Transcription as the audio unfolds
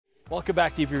Welcome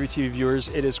back, DPReview TV viewers.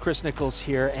 It is Chris Nichols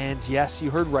here, and yes, you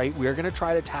heard right. We are going to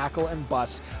try to tackle and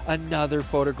bust another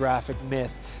photographic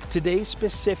myth. Today,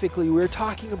 specifically, we're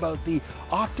talking about the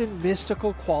often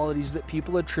mystical qualities that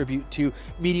people attribute to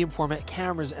medium format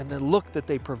cameras and the look that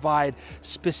they provide,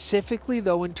 specifically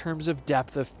though in terms of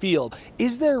depth of field.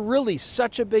 Is there really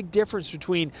such a big difference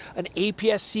between an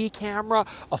aps-c camera,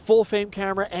 a full frame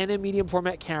camera, and a medium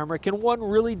format camera? Can one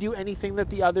really do anything that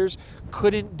the others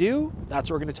couldn't do? That's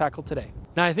what we're going to tackle today.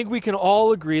 Now, I think we can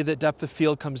all agree that depth of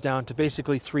field comes down to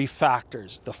basically three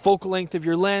factors: the focal length of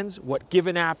your lens, what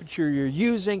given aperture you're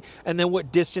using, and then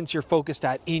what distance you're focused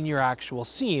at in your actual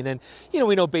scene. And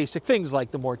we know basic things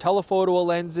like the more telephoto a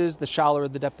lens is, the shallower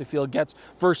the depth of field gets,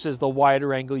 versus the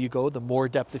wider angle you go, the more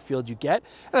depth of field you get.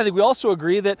 And I think we also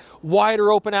agree that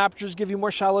wider open apertures give you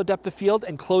more shallow depth of field,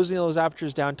 and closing those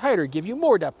apertures down tighter give you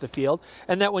more depth of field,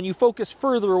 and that when you focus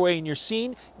further away in your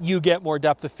scene, you get more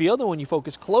depth of field, and when you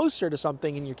focus closer to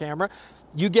something in your camera,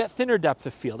 you get thinner depth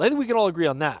of field. I think we can all agree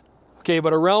on that. Okay,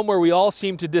 but a realm where we all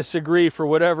seem to disagree for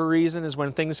whatever reason is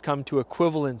when things come to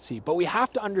equivalency. But we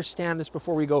have to understand this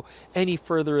before we go any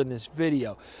further in this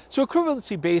video. So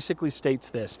equivalency basically states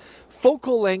this: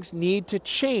 focal lengths need to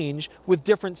change with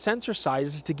different sensor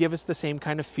sizes to give us the same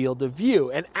kind of field of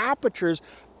view, and apertures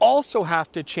also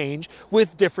have to change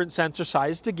with different sensor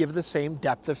sizes to give the same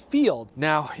depth of field.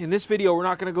 Now, in this video, we're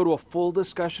not going to go to a full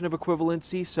discussion of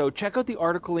equivalency, so check out the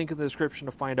article link in the description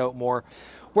to find out more.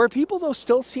 Where people, though,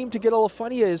 still seem to get a little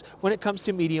funny is when it comes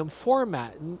to medium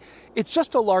format. And it's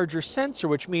just a larger sensor,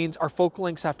 which means our focal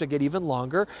lengths have to get even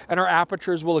longer, and our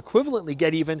apertures will equivalently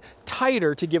get even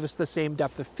tighter to give us the same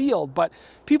depth of field. But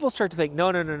people start to think,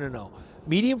 no.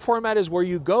 Medium format is where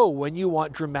you go when you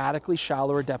want dramatically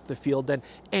shallower depth of field than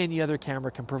any other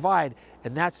camera can provide,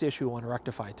 and that's the issue we want to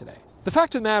rectify today. The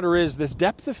fact of the matter is, this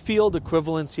depth of field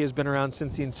equivalency has been around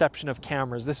since the inception of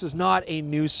cameras. This is not a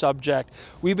new subject.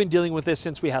 We've been dealing with this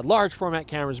since we had large format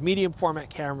cameras, medium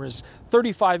format cameras,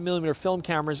 35mm film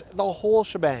cameras, the whole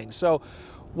shebang. So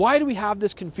why do we have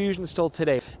this confusion still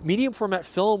today? Medium format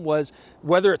film was,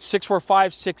 whether it's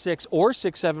 645, 6.6, or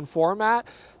 6.7 format,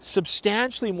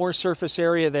 substantially more surface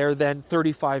area there than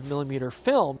 35mm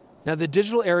film. Now, the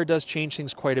digital era does change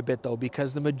things quite a bit, though,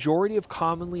 because the majority of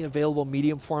commonly available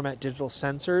medium format digital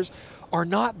sensors are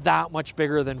not that much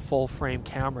bigger than full frame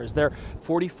cameras. They're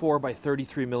 44 by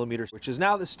 33mm, which is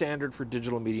now the standard for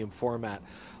digital medium format.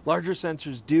 Larger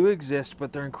sensors do exist,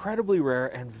 but they're incredibly rare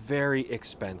and very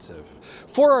expensive.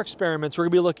 For our experiments, we're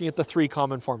going to be looking at the three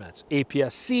common formats: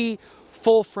 aps-c,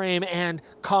 full frame, and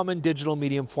common digital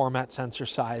medium format sensor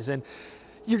size. And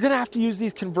you're going to have to use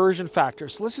these conversion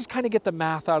factors. So let's just kind of get the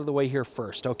math out of the way here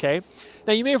first, okay?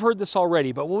 Now, you may have heard this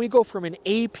already, but when we go from an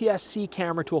aps-c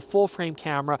camera to a full frame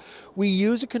camera, we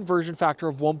use a conversion factor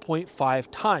of 1.5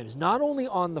 times, not only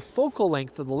on the focal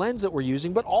length of the lens that we're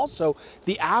using, but also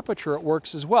the aperture it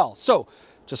works as well. So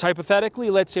just hypothetically,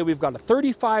 let's say we've got a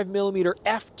 35mm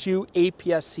f2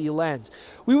 aps-c lens.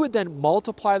 We would then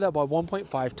multiply that by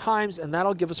 1.5 times, and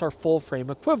that'll give us our full frame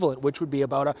equivalent, which would be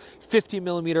about a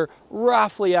 50mm,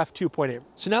 roughly f2.8.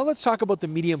 So now let's talk about the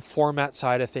medium format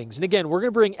side of things. And again, we're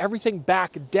going to bring everything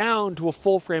back down to a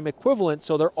full frame equivalent,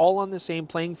 so they're all on the same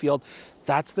playing field.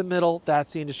 That's the middle,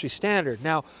 that's the industry standard.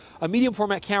 Now, a medium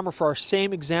format camera, for our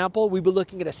same example, we'd be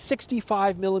looking at a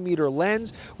 65mm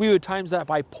lens. We would times that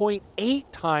by 0.8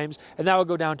 times, and that would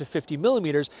go down to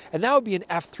 50mm, and that would be an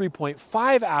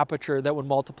f3.5 aperture that when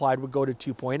multiplied would go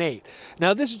to 2.8.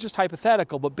 Now, this is just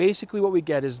hypothetical, but basically what we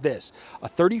get is this: a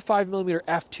 35mm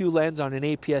f2 lens on an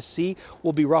aps-c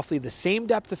will be roughly the same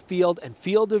depth of field and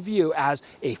field of view as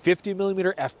a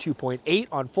 50mm f2.8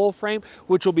 on full frame,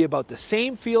 which will be about the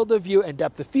same field of view and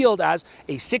depth of field as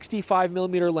a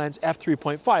 65mm lens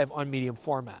f3.5 on medium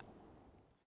format.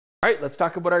 All right, let's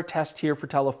talk about our test here for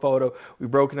telephoto. We've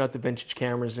broken out the vintage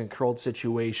cameras in a controlled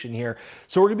situation here.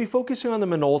 So we're going to be focusing on the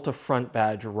Minolta front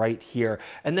badge right here.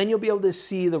 And then you'll be able to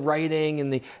see the writing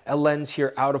and the lens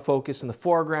here out of focus in the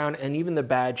foreground, and even the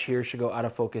badge here should go out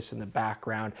of focus in the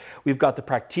background. We've got the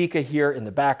Praktica here in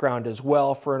the background as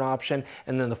well for an option.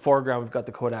 And then the foreground, we've got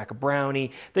the Kodak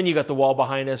Brownie. Then you got the wall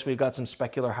behind us. We've got some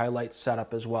specular highlights set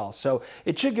up as well. So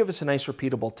it should give us a nice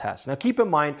repeatable test. Now keep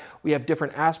in mind, we have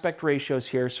different aspect ratios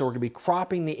here. So we're gonna be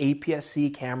cropping the aps-c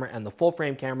camera and the full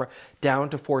frame camera down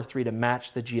to 4:3 to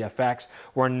match the GFX.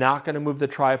 We're not gonna move the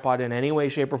tripod in any way,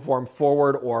 shape, or form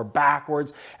forward or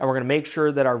backwards, and we're gonna make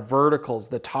sure that our verticals,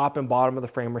 the top and bottom of the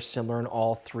frame, are similar in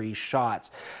all 3 shots.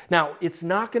 Now, it's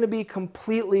not gonna be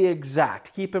completely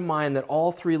exact. Keep in mind that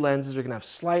all 3 lenses are gonna have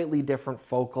slightly different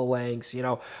focal lengths. You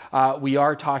know, we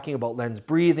are talking about lens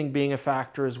breathing being a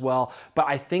factor as well, but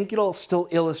I think it'll still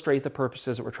illustrate the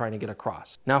purposes that we're trying to get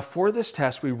across. Now, for this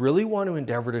test, we really want to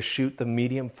endeavor to shoot the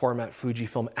medium format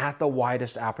Fujifilm at the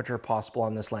widest aperture possible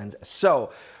on this lens. So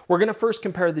we're going to first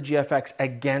compare the GFX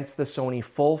against the Sony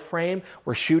full frame.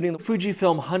 We're shooting the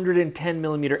Fujifilm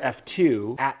 110mm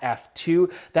f2 at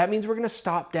f2. That means we're going to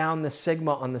stop down the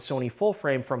sigma on the Sony full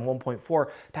frame from 1.4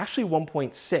 to actually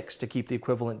 1.6 to keep the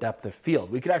equivalent depth of field.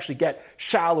 We could actually get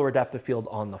shallower depth of field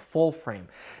on the full frame.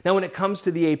 Now, when it comes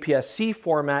to the aps-c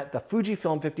format, the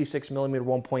Fujifilm 56mm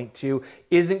 1.2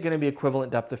 isn't going to be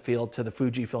equivalent depth of field to the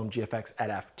Fujifilm GFX at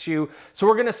f2. So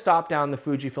we're going to stop down the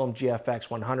Fujifilm GFX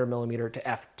 100mm to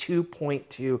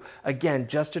f2.2, again,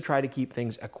 just to try to keep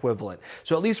things equivalent.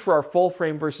 So at least for our full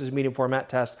frame versus medium format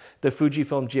test, the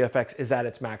Fujifilm GFX is at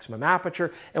its maximum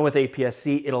aperture, and with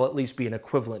aps-c, it'll at least be an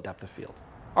equivalent depth of field.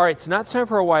 All right, so now it's time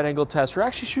for a wide angle test. We're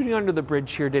actually shooting under the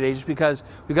bridge here today just because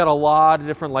we've got a lot of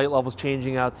different light levels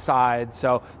changing outside.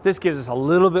 So this gives us a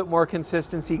little bit more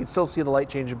consistency. You can still see the light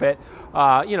change a bit,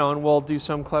 you know, and we'll do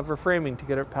some clever framing to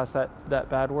get it past that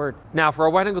bad word. Now for our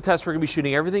wide angle test, we're gonna be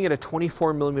shooting everything at a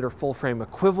 24mm full frame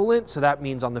equivalent. So that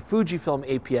means on the Fujifilm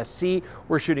aps-c,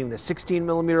 we're shooting the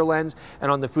 16mm lens,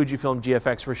 and on the Fujifilm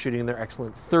GFX, we're shooting their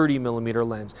excellent 30mm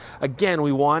lens. Again,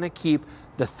 we wanna keep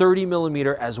the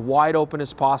 30mm as wide open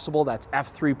as possible. That's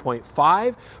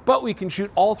f3.5, but we can shoot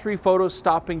all 3 photos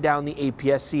stopping down the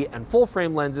aps-c and full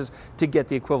frame lenses to get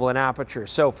the equivalent aperture.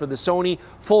 So for the Sony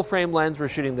full frame lens, we're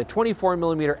shooting the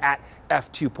 24mm at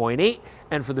f2.8,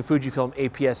 and for the Fujifilm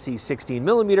aps-c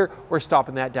 16mm, we're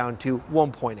stopping that down to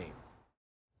 1.8.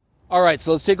 All right,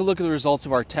 so let's take a look at the results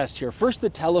of our test here. First, the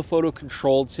telephoto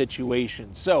controlled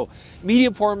situation. So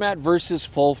medium format versus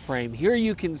full frame. Here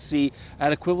you can see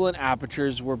at equivalent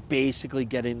apertures, we're basically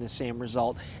getting the same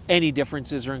result. Any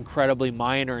differences are incredibly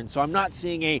minor, and so I'm not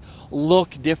seeing a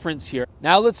look difference here.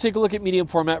 Now let's take a look at medium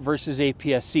format versus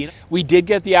aps-c. We did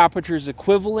get the apertures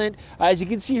equivalent. As you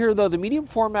can see here though, the medium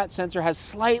format sensor has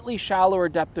slightly shallower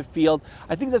depth of field.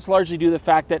 I think that's largely due to the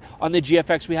fact that on the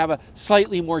GFX we have a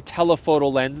slightly more telephoto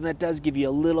lens, and that does give you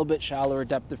a little bit shallower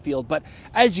depth of field. But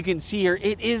as you can see here,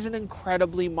 it is an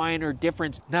incredibly minor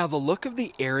difference. Now the look of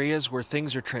the areas where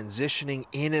things are transitioning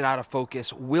in and out of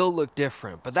focus will look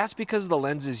different, but that's because of the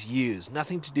lenses used,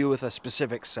 nothing to do with a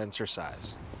specific sensor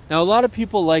size. Now, a lot of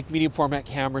people like medium format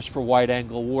cameras for wide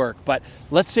angle work, but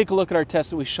let's take a look at our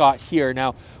test that we shot here.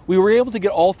 Now, we were able to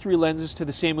get all 3 lenses to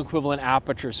the same equivalent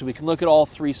aperture, so we can look at all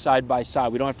 3 side by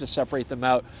side. We don't have to separate them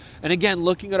out. And again,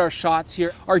 looking at our shots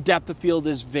here, our depth of field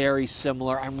is very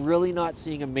similar. I'm really not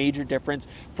seeing a major difference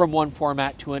from one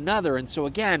format to another. And so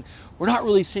again, we're not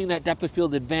really seeing that depth of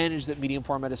field advantage that medium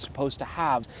format is supposed to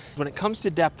have. When it comes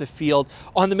to depth of field,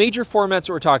 on the major formats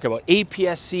that we're talking about,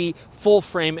 aps-c, full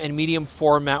frame, and medium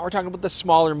format, we're talking about the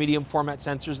smaller medium format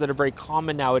sensors that are very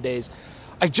common nowadays.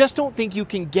 I just don't think you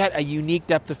can get a unique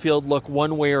depth of field look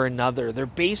one way or another. They're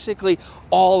basically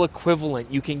all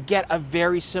equivalent. You can get a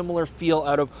very similar feel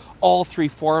out of all 3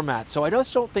 formats. So I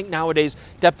just don't think nowadays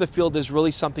depth of field is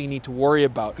really something you need to worry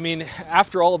about. I mean,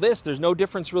 after all this, there's no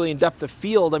difference really in depth of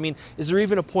field. I mean, is there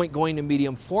even a point going to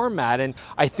medium format? And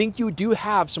I think you do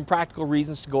have some practical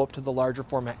reasons to go up to the larger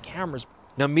format cameras.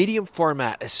 Now, medium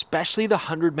format, especially the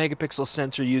 100 megapixel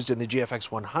sensor used in the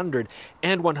GFX 100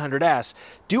 and 100S,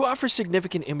 do offer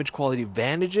significant image quality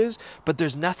advantages, but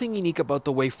there's nothing unique about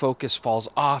the way focus falls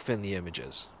off in the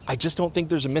images. I just don't think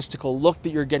there's a mystical look that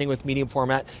you're getting with medium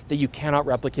format that you cannot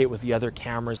replicate with the other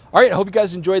cameras. All right, I hope you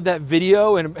guys enjoyed that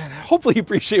video and hopefully you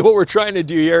appreciate what we're trying to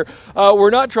do here. We're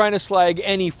not trying to slag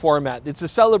any format. It's a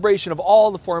celebration of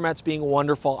all the formats being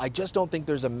wonderful. I just don't think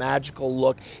there's a magical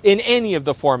look in any of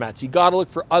the formats. You gotta look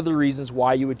for other reasons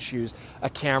why you would choose a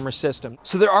camera system.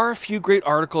 So there are a few great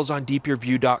articles on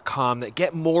deepyourview.com that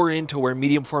get more into where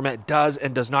medium format does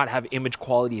and does not have image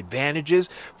quality advantages.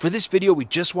 For this video, we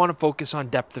just want to focus on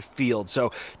depth of field.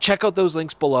 So check out those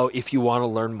links below if you want to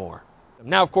learn more.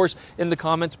 Now, of course, in the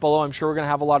comments below, I'm sure we're going to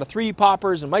have a lot of 3D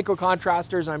poppers and micro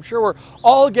contrasters, and I'm sure we're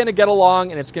all going to get along,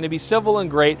 and it's going to be civil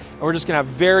and great, and we're just going to have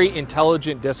very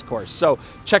intelligent discourse. So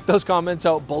check those comments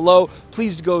out below.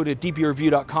 Please go to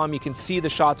deepyourview.com. You can see the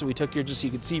shots that we took here just so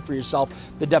you can see for yourself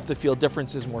the depth of field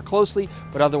differences more closely.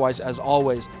 But otherwise, as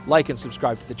always, like and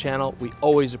subscribe to the channel. We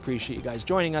always appreciate you guys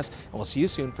joining us, and we'll see you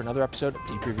soon for another episode of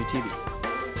Deep Your View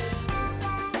TV.